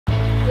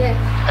Yeah.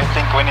 I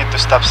think we need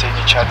to stop seeing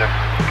each other.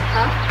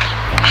 Huh?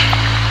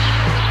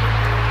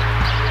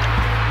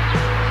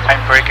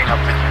 I'm breaking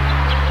up with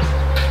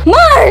you.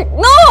 Mark!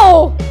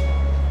 No!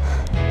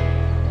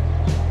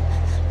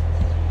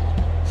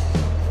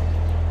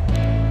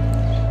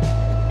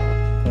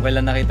 Kung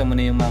kailan nakita mo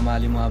na yung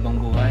mamahalin mo habang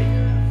buhay,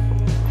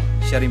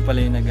 siya rin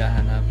pala yung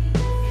naghahanap.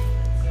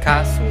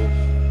 Kaso,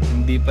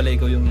 hindi pala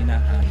ikaw yung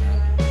hinahanap.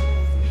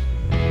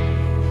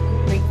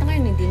 Break na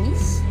kayo ni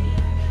Denise?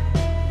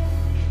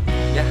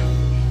 Yeah.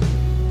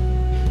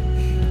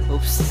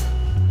 Oops.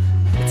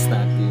 It's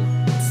not you.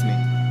 It's me.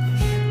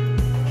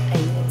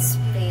 I need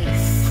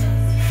space.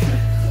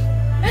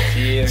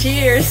 Cheers!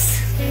 Cheers!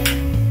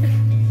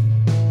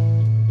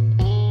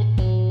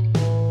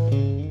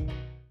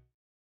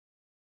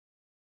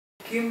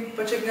 Kim,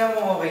 pacheck nga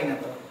mo okay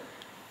na to.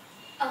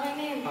 Okay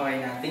na yun. Okay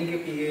na. Thank you,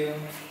 Kim.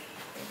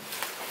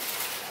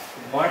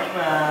 Good morning,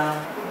 ma'am.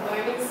 Good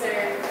morning,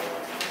 sir.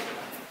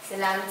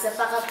 Salamat sa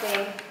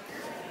pakape.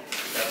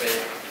 Kape,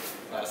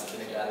 para sa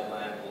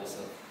pinaglalama ng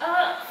puso.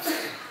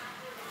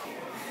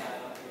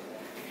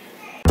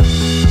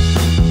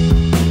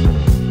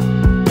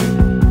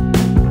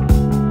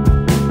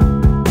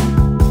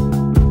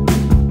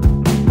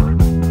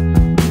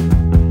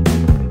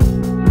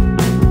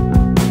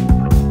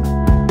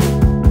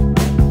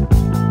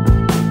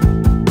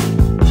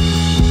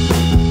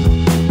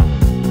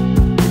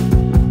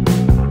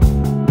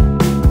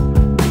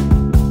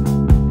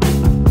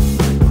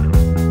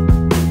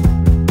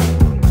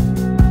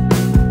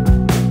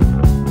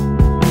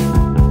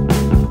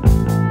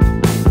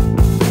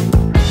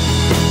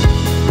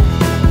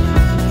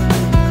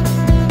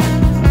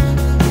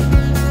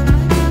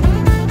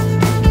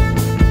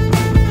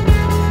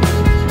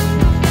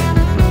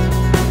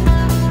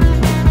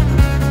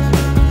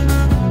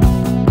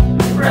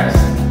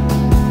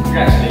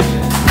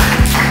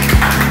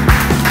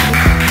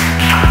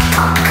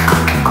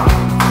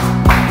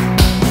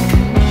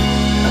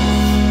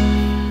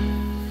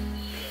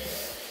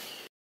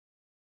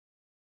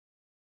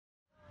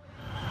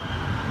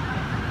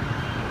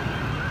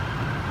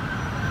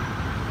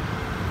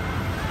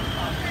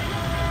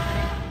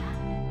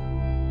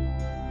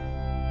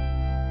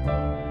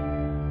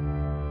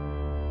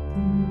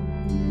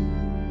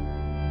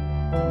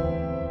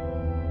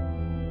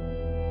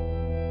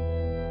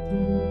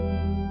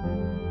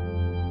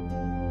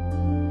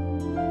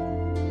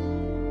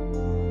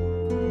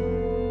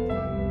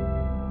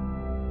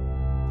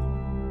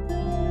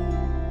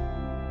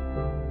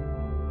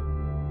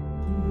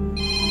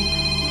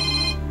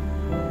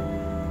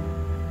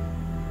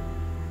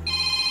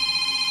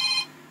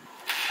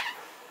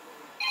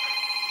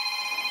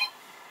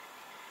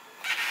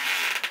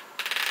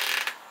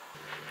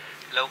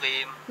 Hello,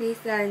 Kim.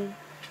 Nathan.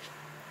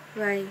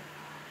 Why?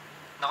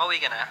 Nakauwi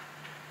ka na?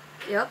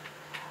 Yup.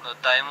 Nood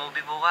tayo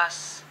movie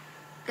bukas.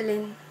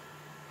 Alin?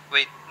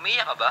 Wait,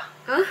 umiiyak ka ba?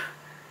 Huh?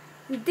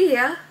 Hindi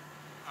ah.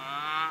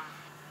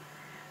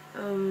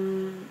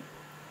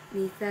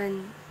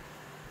 Nathan.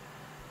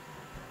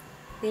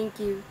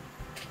 Thank you.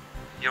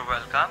 You're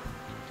welcome.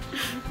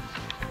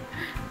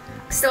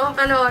 Gusto kong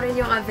panoorin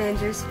yung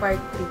Avengers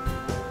Part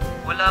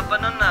 3. Wala pa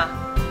nun ah.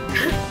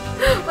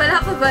 Wala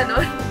pa ba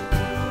nun?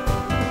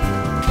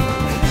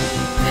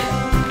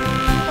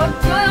 Huwag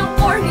ko ang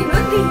corny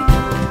nun eh.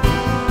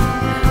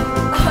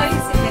 Okay,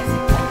 sige.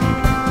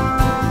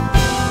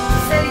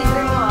 Sa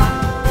libre mo ah.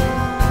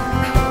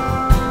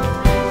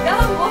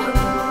 Gamo!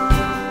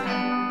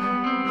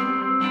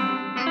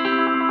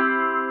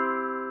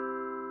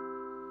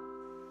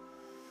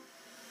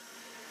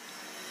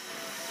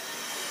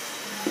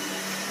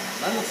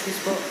 Ma'am,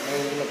 excuse po.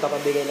 May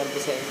nagpapabigay lang po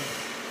sa inyo.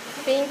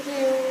 Thank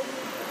you.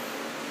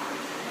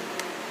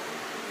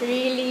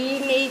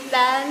 Really,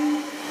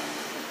 Nathan?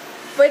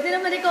 Pwede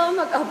naman ikaw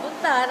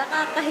mag-abot ha.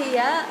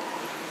 Nakakahiya.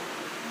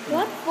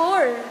 What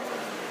for?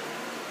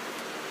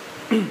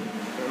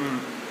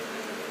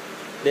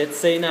 Let's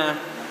say na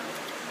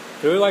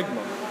reward mo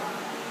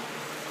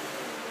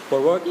for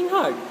working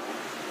hard.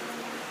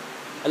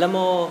 Alam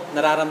mo,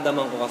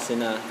 nararamdaman ko kasi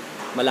na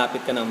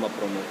malapit ka nang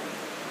ma-promote.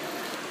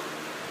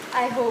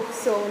 I hope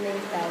so,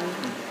 Nathan.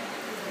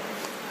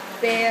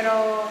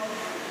 Pero,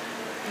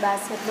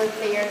 basketball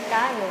player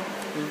ka, no?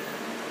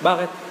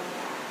 Bakit?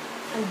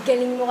 Ang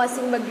galing mo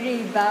kasing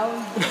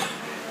mag-rebound.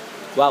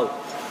 Wow!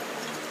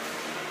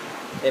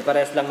 Eh,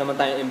 parehas lang naman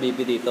tayong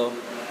MVP dito.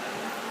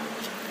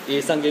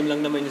 Isang game lang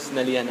naman yung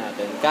sinalihan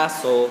natin.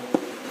 Kaso,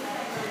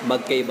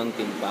 magkaibang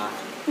team pa.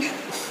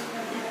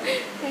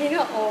 Ay,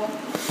 nako.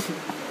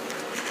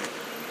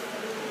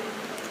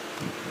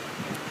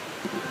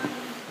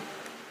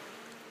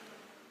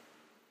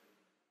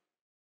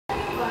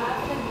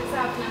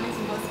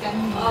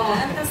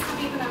 Tapos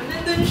nakita namin,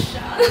 nandun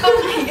siya.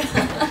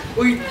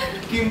 Uy,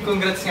 Kim,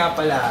 congrats nga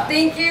pala.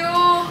 Thank you!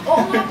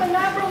 Oo nga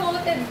pala,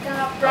 promoted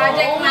ka.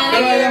 Project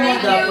manager.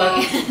 Thank you.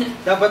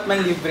 Dapat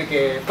man libre ka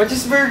eh.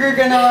 Pa-cheeseburger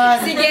ka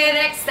naman. Sige,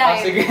 next time.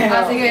 Sige.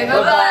 Sige,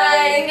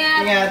 bye-bye. Ingat.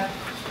 Ingat.